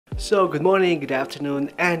So good morning, good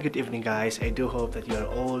afternoon, and good evening guys. I do hope that you are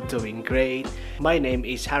all doing great. My name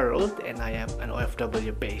is Harold and I am an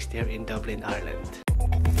OFW based here in Dublin, Ireland.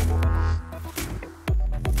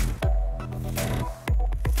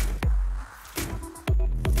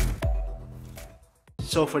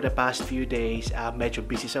 So for the past few days, medyo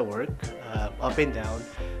busy sa work, up and down.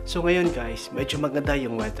 So ngayon guys, medyo maganda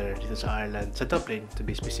yung weather dito sa Ireland, sa Dublin to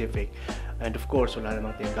be specific. And of course, wala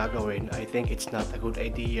namang tayong gagawin. I think it's not a good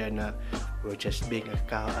idea na we're just being a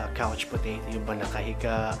couch potato, yung ba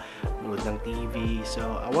nakahiga, manood ng TV. So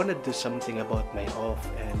I want to do something about my off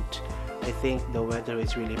and I think the weather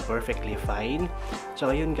is really perfectly fine.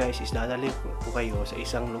 So ngayon guys, is dadalhin ko kayo sa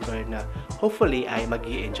isang lugar na hopefully ay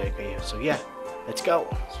mag-i-enjoy kayo. So yeah. Let's go!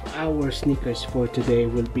 So our sneakers for today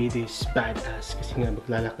will be this badass kasi nga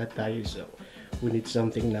maglalakad tayo, so we need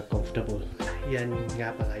something na comfortable. Yan nga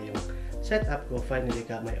pala yung setup ko. Finally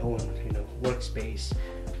got my own, workspace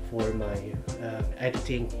for my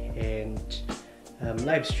editing and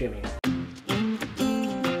live streaming.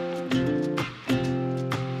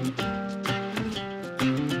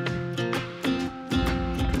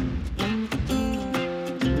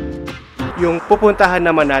 Yung pupuntahan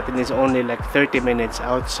naman natin is only like 30 minutes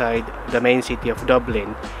outside the main city of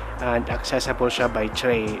Dublin and accessible siya by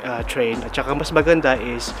train. At saka mas maganda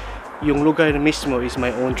is yung lugar mismo is my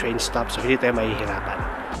own train stop, so hindi tayo mahihirapan.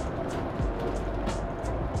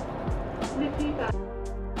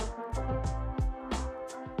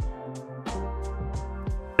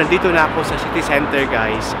 Nandito na ako sa city center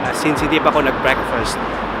guys. Since hindi pa ako nag-breakfast,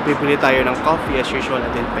 bibili tayo ng coffee as usual and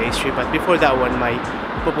then pastry. But before that one, may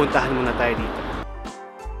pupuntahan muna tayo dito.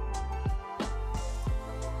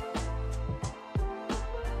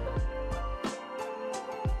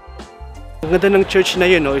 Ang ganda ng church na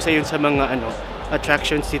yun, no? Isa yun sa mga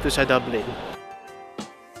attractions dito sa Dublin.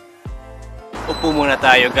 Upo muna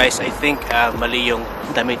tayo guys. I think mali yung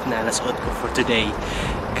damit na nasuot ko for today.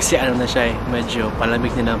 Kasi na siya medyo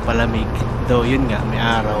palamig na ng palamig. Though yun nga, may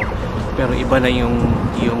araw. Pero iba na yung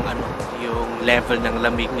level ng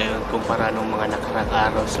lamig ngayon kumpara nung mga nakarang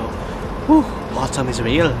araw. So, autumn is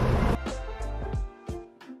real.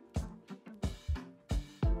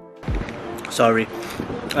 Sorry.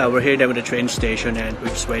 We're here now at the train station and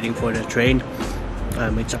we're just waiting for the train.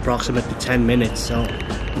 It's approximately 10 minutes, so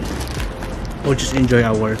we'll just enjoy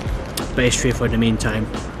our pastry for the meantime.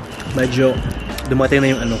 Medyo dumating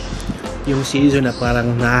na yung season na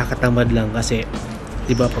parang nakakatamad lang kasi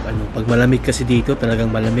diba pag malamig kasi dito,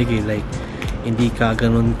 talagang malamig like hindi ka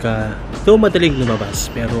ganun ka, ito madaling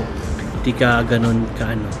lumabas pero hindi ka ganun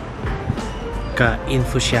ka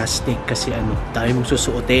enthusiastic kasi dami mong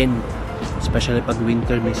susuotin, especially pag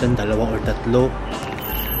winter, minsan 2 or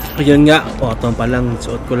 3. Yun nga, autumn pa lang,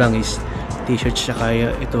 suot ko lang is t-shirt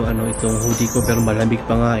saka itong hoodie ko pero malamig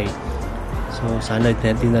pa nga eh. So sana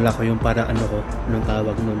dinala ko yung parang anong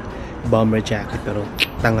tawag nun, bomber jacket, pero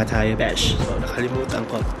tanga tayo besh, so nakalimutan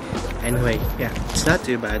ko. Anyway, yeah, it's not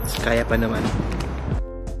too bad, kaya pa naman.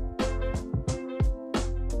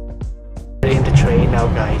 We're in the train now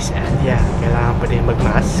guys, and yeah, kailangan pa din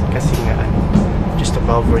mag-mask kasi nga just to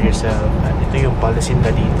cover yourself. And ito yung policy na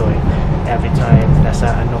dito eh. Every time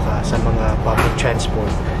nasa ka sa mga public transport,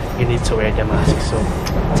 you need to wear the mask, so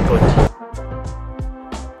it's good.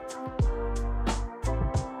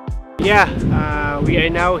 Yeah, we are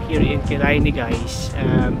now here in Killiney guys.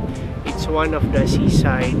 It's one of the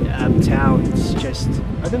seaside towns, just,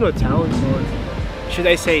 I don't know, towns, or should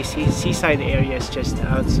I say seaside areas just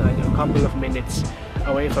outside, a couple of minutes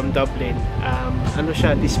away from Dublin.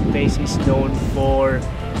 This place is known for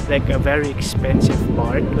like a very expensive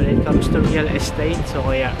part when it comes to real estate. So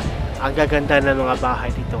kaya ang gaganda ng mga bahay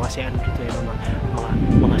dito kasi dito yung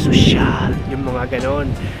mga sosyal, yung mga ganon.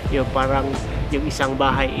 Yung parang yung isang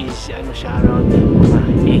bahay is around mga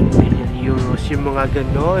 8 million euros, yung mga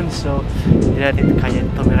ganon. So hindi natin kaya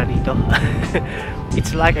tumira dito.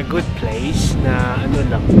 It's like a good place na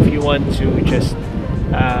lang if you want to just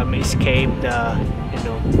escape the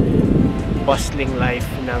bustling life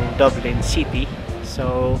ng Dublin city.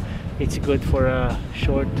 So it's good for a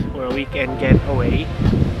short or a weekend getaway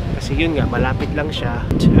kasi yun nga, malapit lang siya.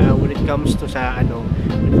 When it comes to sa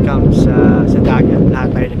dagat, lahat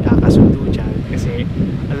tayo nagkakasundo dyan kasi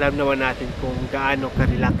alam naman natin kung gaano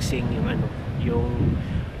ka-relaxing yung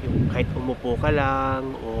kahit umupo ka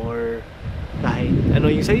lang or kahit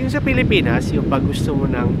yung sa Pilipinas, yung pag gusto mo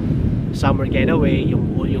ng summer getaway,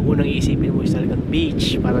 yung unang isipin mo is talagang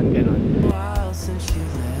beach, parang ganon.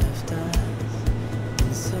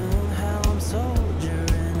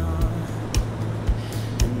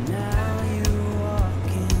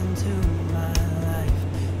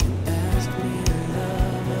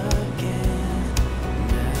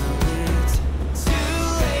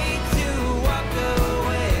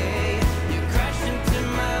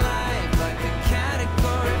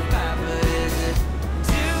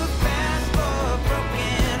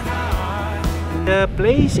 The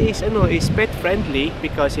place is pet friendly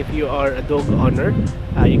because if you are a dog owner,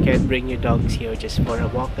 you can bring your dogs here just for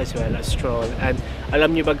a walk as well as stroll. And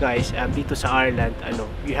alam nyo ba guys, dito sa Ireland,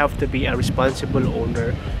 you have to be a responsible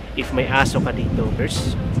owner if may aso ka dito.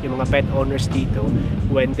 Yung mga pet owners dito,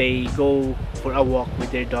 when they go for a walk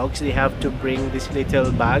with their dogs, they have to bring this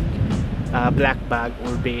little bag, black bag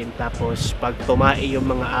or bin. Tapos pag tumai yung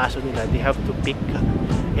mga aso nila, they have to pick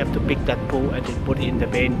that poo and then put it in the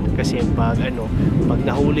bin. Kasi pag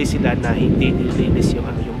nahuli sila na hindi nilinis yung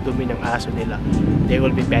dumi ng aso nila, they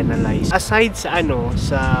will be penalized. Aside sa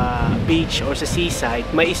sa beach or sa seaside,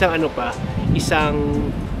 may isang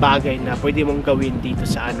bagay na pwede mong gawin dito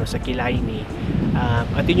sa sa Killiney.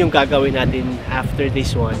 At yun yung gagawin natin after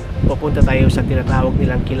this one. Pupunta tayo sa tinatawag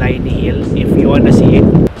nilang Killineyhill. If you wanna see it,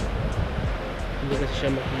 hindi kasi siya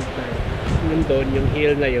makita. Yun doon, yung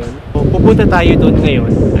hill na yun. Pupunta tayo doon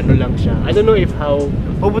ngayon. Lang siya. I don't know if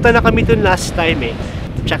pupunta na kami doon last time eh.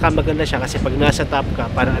 Tsaka maganda siya kasi pag nasa top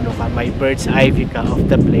ka, parang may bird's eye view ka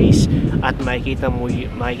of the place at makikita mo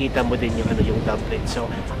din yung Dublin.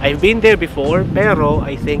 So, I've been there before pero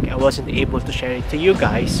I think I wasn't able to share it to you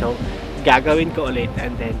guys. So, gagawin ko ulit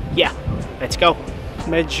and then, yeah, let's go.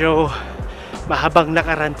 Medyo mahabang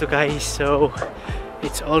lakaran to guys. So,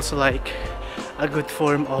 it's also like a good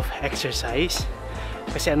form of exercise.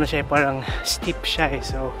 Kasi siya parang steep siya eh.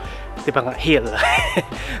 So, di ba nga, hill.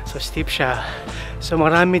 So, steep siya. So,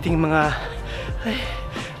 marami ding mga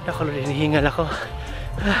hinihingal ako.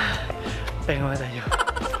 Pahinga tayo.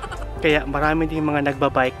 Kaya marami ding mga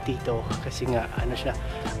nagbabike dito. Kasi nga, siya,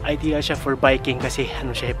 ideal siya for biking kasi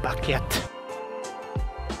siya, pakyat.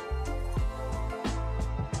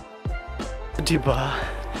 Diba?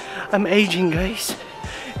 I'm aging guys.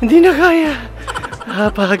 Hindi na kaya.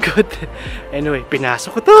 Pagod. Anyway,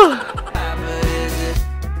 pinasok ko to.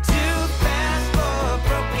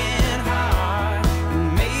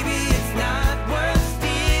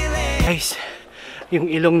 Guys, yung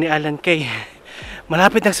ilong ni Alan Kay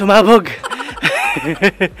malapit nang sumabog.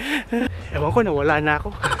 Ewan ko, nawala na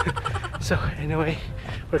ako. So, anyway,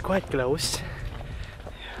 we're quite close.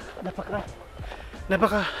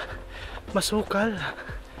 Napaka masukal.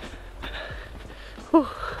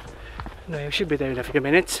 No, I should be there in a few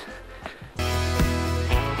minutes.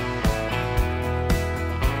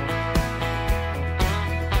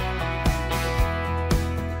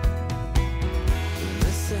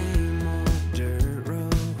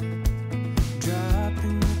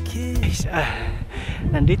 Guys,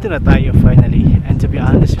 nandito na tayo finally. And to be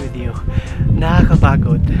honest with you,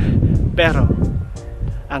 nakakapagod. Pero,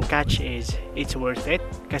 ang catch is, it's worth it.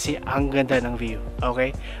 Kasi ang ganda ng view.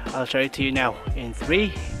 Okay? I'll show it to you now. In 3,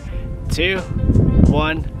 2,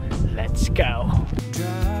 1, let's go.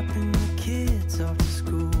 Dropping the kids off to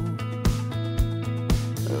school.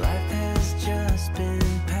 Life has just been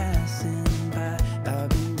passing by.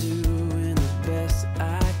 I've been doing the best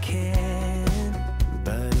I can,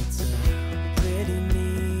 but it's a pretty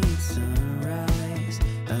neat sunrise,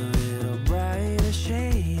 a little brighter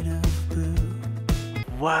shade of blue.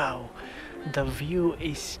 Wow, the view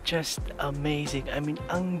is just amazing. I mean,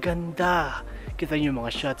 ang ganda. Kita niyo yung mga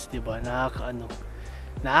shots, 'di ba?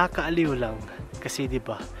 Nakakaaliw lang kasi 'di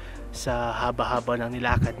ba, sa haba-haba ng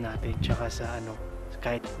nilakad natin, tsaka sa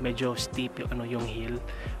kahit medyo steep yung hill,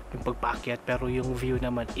 yung pagpaakyat, pero yung view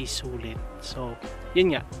naman is sulit. So,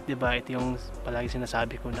 yun nga, 'di ba? Ito yung palagi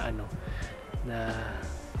sinasabi ko na na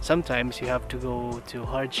sometimes you have to go to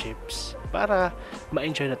hardships para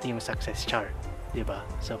ma-enjoy natin yung success chart, 'di ba?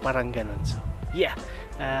 So, parang ganun. So, yeah.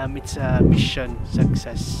 It's a mission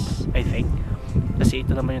success, I think. Kasi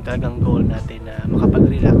ito naman yung talagang goal natin na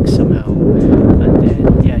makapag-relax somehow. And then,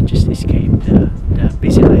 yeah, just escape the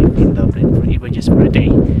busy life in Dublin for even just for a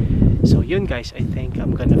day. So, yun guys, I think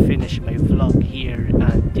I'm gonna finish my vlog here.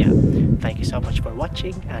 And yeah, thank you so much for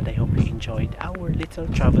watching. And I hope you enjoyed our little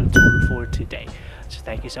travel tour for today. So,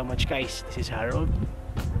 thank you so much guys. This is Harold,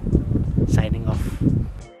 signing off.